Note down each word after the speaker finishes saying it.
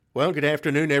Well, good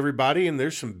afternoon, everybody, and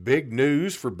there's some big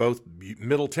news for both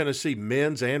Middle Tennessee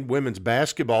men's and women's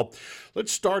basketball.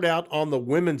 Let's start out on the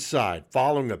women's side.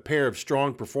 Following a pair of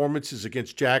strong performances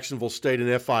against Jacksonville State and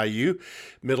FIU,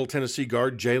 Middle Tennessee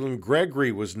guard Jalen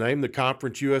Gregory was named the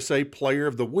Conference USA Player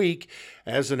of the Week,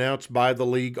 as announced by the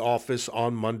league office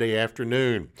on Monday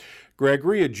afternoon.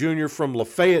 Gregory, a junior from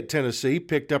Lafayette, Tennessee,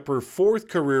 picked up her fourth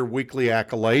career weekly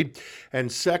accolade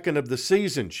and second of the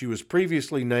season. She was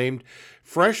previously named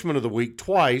Freshman of the Week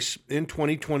twice in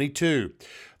 2022.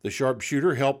 The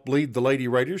sharpshooter helped lead the Lady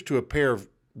Raiders to a pair of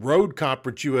road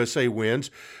Conference USA wins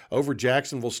over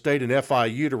Jacksonville State and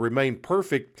FIU to remain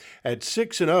perfect at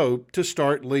 6-0 to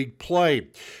start league play.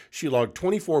 She logged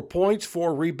 24 points,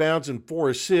 4 rebounds, and 4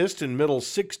 assists in Middle's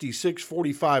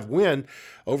 66-45 win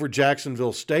over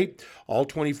Jacksonville State. All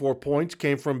 24 points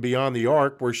came from beyond the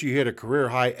arc, where she hit a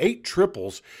career-high 8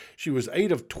 triples. She was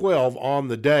 8 of 12 on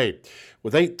the day.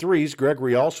 With 8 threes,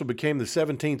 Gregory also became the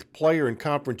 17th player in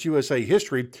Conference USA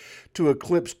history to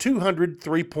eclipse 200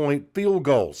 three-point field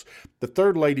goals, the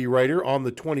third Lady Raider on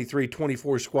the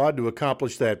 23-24 squad to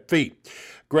accomplish that feat.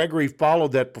 Gregory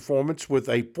followed that performance with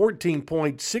a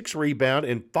 14-point, 6-rebound,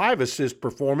 and 5-assist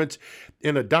performance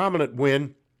in a dominant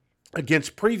win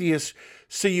against previous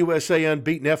CUSA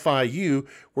unbeaten FIU,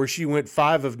 where she went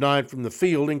 5 of 9 from the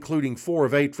field, including 4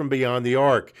 of 8 from beyond the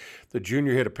arc. The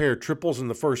junior hit a pair of triples in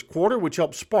the first quarter, which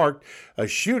helped spark a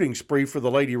shooting spree for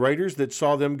the Lady Raiders that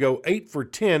saw them go 8 for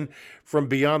 10 from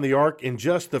beyond the arc in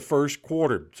just the first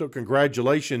quarter. So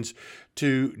congratulations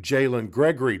to Jalen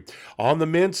Gregory. On the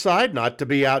men's side, not to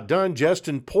be outdone,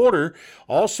 Justin Porter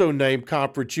also named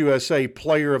Conference USA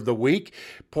Player of the Week.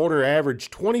 Porter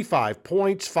averaged 25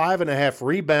 points, 5.5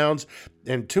 rebounds,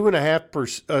 and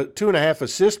 2.5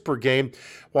 assists per game,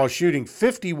 while shooting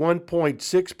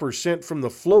 51.6% from the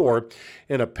floor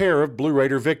in a pair of Blue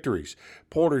Raider victories.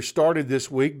 Porter started this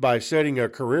week by setting a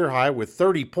career high with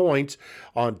 30 points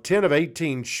on 10 of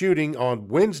 18 shooting on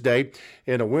Wednesday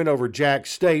in a win over Jack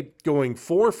State, going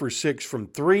 4 for 6 from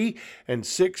 3 and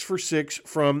 6 for 6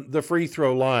 from the free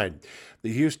throw line.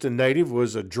 The Houston native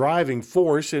was a driving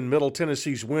force in Middle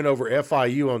Tennessee's win over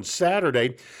FIU on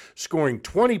Saturday, scoring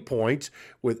 20 points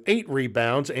with 8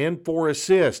 rebounds and 4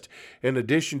 assists. In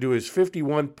addition to his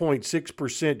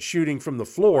 51.6% shooting from the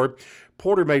floor,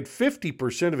 Porter made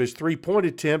 50% of his three-point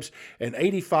attempts and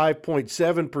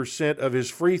 85.7% of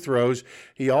his free throws.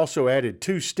 He also added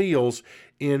 2 steals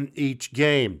in each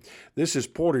game. This is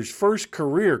Porter's first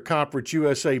career Conference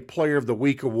USA Player of the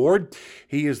Week award.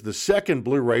 He is the second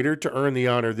Blue Raider to earn the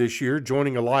honor this year,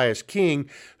 joining Elias King,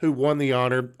 who won the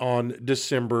honor on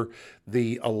December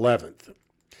the 11th.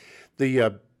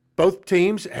 Both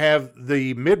teams have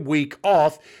the midweek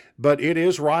off, but it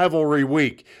is rivalry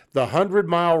week. The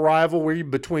 100-mile rivalry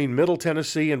between Middle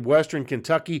Tennessee and Western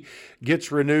Kentucky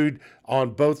gets renewed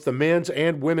on both the men's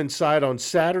and women's side on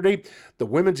Saturday. The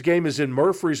women's game is in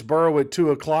Murfreesboro at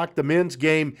 2 o'clock. The men's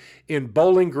game in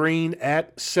Bowling Green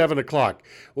at 7 o'clock.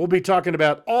 We'll be talking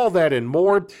about all that and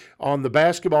more on the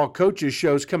Basketball Coaches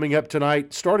shows coming up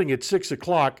tonight, starting at 6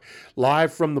 o'clock,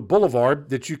 live from the Boulevard,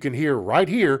 that you can hear right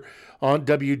here on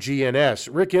WGNS.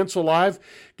 Rick Insel Live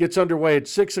gets underway at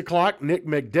 6 o'clock. Nick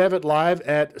McDevitt Live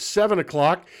at 7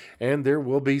 o'clock. And there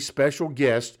will be special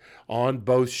guests on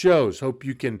both shows. Hope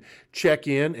you can check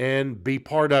in and be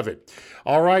part of it.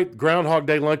 All right, Groundhog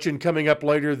Day Luncheon coming up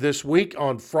later this week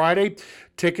on Friday.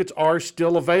 Tickets are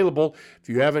still available. If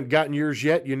you haven't gotten yours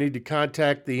yet, you need to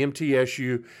contact the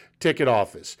MTSU ticket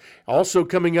office. Also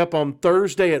coming up on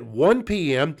Thursday at 1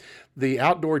 p.m., the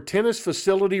outdoor tennis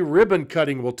facility ribbon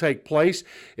cutting will take place.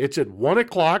 It's at 1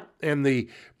 o'clock, and the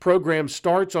program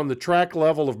starts on the track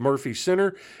level of Murphy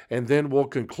Center, and then we'll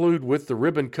conclude with the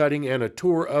ribbon cutting and a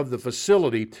tour of the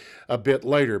facility a bit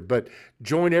later. But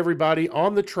join everybody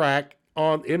on the track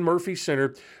in Murphy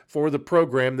Center for the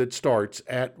program that starts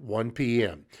at 1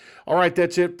 p.m. All right,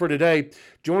 that's it for today.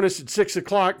 Join us at 6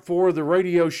 o'clock for the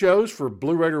radio shows for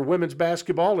Blue Raider women's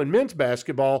basketball and men's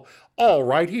basketball, all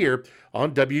right here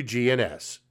on WGNS.